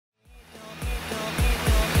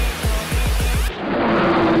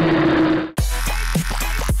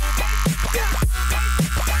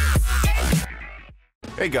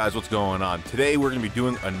Hey guys, what's going on? Today we're going to be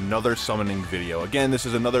doing another summoning video. Again, this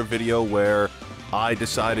is another video where I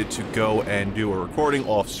decided to go and do a recording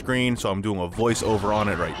off screen, so I'm doing a voiceover on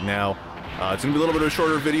it right now. It's going to be a little bit of a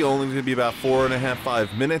shorter video, only going to be about 4.5,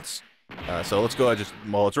 5 minutes. So let's go,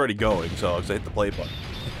 well, it's already going, so I'll just hit the play button.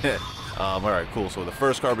 Alright, cool. So the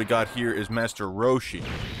first card we got here is Master Roshi.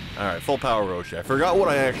 Alright, full power Roshi. I forgot what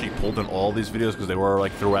I actually pulled in all these videos because they were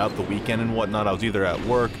like throughout the weekend and whatnot. I was either at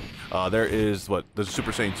work. There is, the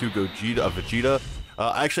Super Saiyan 2 Vegeta.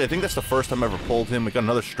 Actually, I think that's the first time I ever pulled him. We got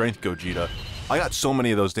another Strength Gogeta. I got so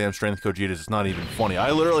many of those damn Strength Gogetas, it's not even funny.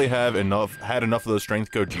 I literally had enough of those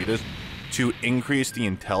Strength Gogetas to increase the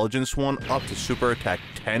Intelligence one up to Super Attack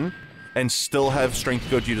 10, and still have Strength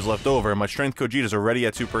Gogetas left over. And my Strength Gogeta's already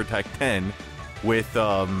at Super Attack 10, with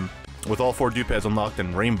all 4 dupads unlocked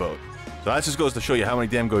and Rainbow. So that just goes to show you how many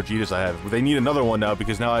damn Gogetas I have. They need another one now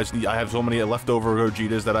because now I have so many leftover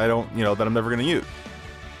Gogetas that I don't, that I'm never gonna use.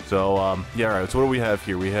 So, yeah, alright, so what do we have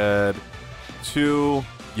here? We had 2,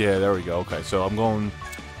 yeah, there we go, okay, so I'm going,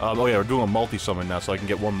 oh yeah, we're doing a multi-summon now, so I can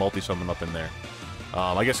get one multi-summon up in there.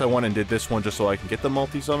 I guess I went and did this one just so I can get the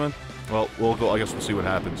multi-summon. Well, I guess we'll see what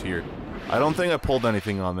happens here. I don't think I pulled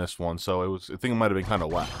anything on this one, so I think it might have been kind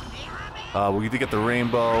of whack. We did get the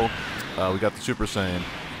Rainbow, we got the Super Saiyan.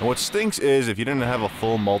 And what stinks is, if you didn't have a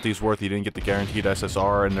full multi's worth, you didn't get the guaranteed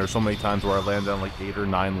SSR, and there's so many times where I landed on like 8 or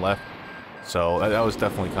 9 left. So, that was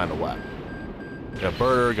definitely kind of whack. Got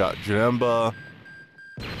Burter, got Janemba,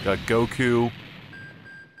 got Goku,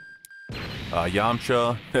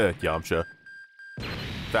 Yamcha, Yamcha,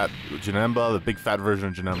 Fat Janemba, the big fat version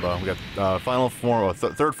of Janemba. We got final form, or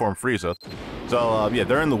third form Frieza. So, yeah,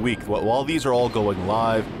 they're in the week. While these are all going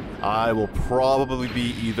live, I will probably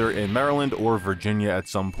be either in Maryland or Virginia at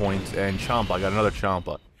some point, and Champa, I got another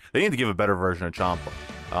Champa. They need to give a better version of Champa.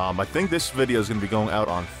 I think this video is going to be going out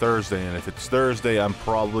on Thursday, and if it's Thursday, I'm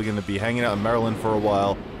probably going to be hanging out in Maryland for a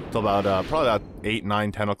while, till about, probably about 8,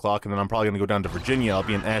 9, 10 o'clock, and then I'm probably going to go down to Virginia. I'll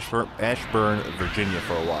be in Ashburn, Virginia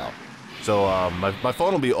for a while. So, my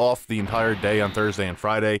phone will be off the entire day on Thursday and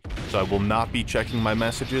Friday, so I will not be checking my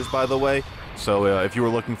messages, by the way. So, if you were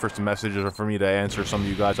looking for some messages or for me to answer some of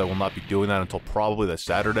you guys, I will not be doing that until probably the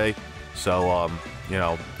Saturday. So,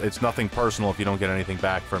 it's nothing personal if you don't get anything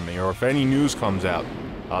back from me, or if any news comes out.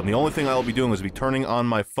 The only thing I will be doing is be turning on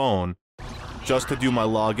my phone just to do my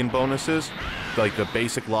login bonuses, like the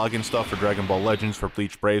basic login stuff for Dragon Ball Legends, for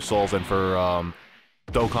Bleach Brave Souls, and for,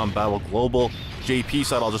 Dokkan Battle Global. JP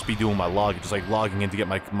side, I'll just be doing my login, just like logging in to get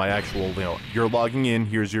my actual, you're logging in,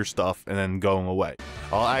 here's your stuff, and then going away.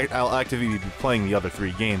 I'll actively be playing the other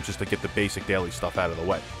 3 games just to get the basic daily stuff out of the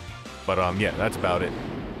way. But, yeah, that's about it.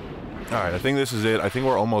 Alright, I think this is it. I think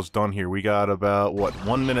we're almost done here. We got about, what,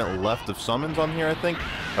 1 minute left of summons on here, I think?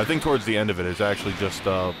 I think towards the end of it, it's actually just,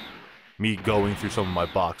 me going through some of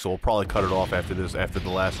my box, so we'll probably cut it off after this, after the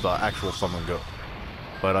last, actual summon go.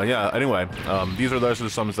 But, yeah, anyway, these are the rest of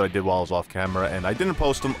the summons that I did while I was off camera, and I didn't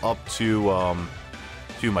post them up to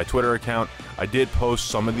my Twitter account. I did post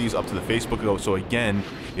some of these up to the Facebook, so again,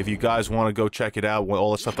 if you guys want to go check it out,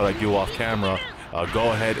 all the stuff that I do off camera,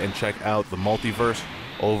 go ahead and check out the Multiverse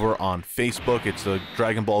over on Facebook. It's the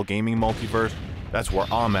Dragon Ball Gaming Multiverse. That's where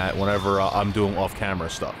I'm at whenever I'm doing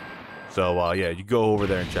off-camera stuff. So, yeah, you go over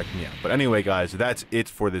there and check me out. But anyway, guys, that's it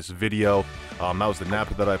for this video. That was the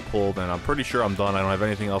Nappa that I pulled, and I'm pretty sure I'm done. I don't have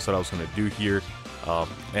anything else that I was going to do here. I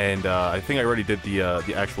think I already did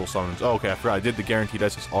the actual summons. Oh, okay, I forgot. I did the guaranteed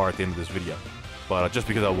SSR at the end of this video. But, just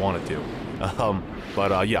because I wanted to.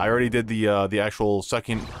 Yeah, I already did the actual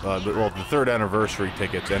second, well, the 3rd anniversary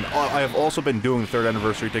tickets. And I have also been doing the 3rd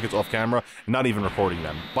anniversary tickets off camera, not even recording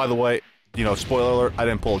them. By the way, spoiler alert, I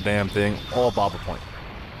didn't pull a damn thing. All Baba Point.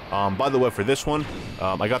 By the way, for this one,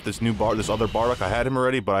 I got this other Bardock. I had him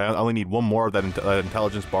already, but I only need one more of that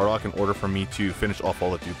Intelligence Bardock in order for me to finish off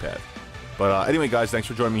all the dupads. But anyway, guys, thanks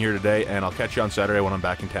for joining me here today, and I'll catch you on Saturday when I'm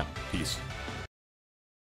back in town. Peace.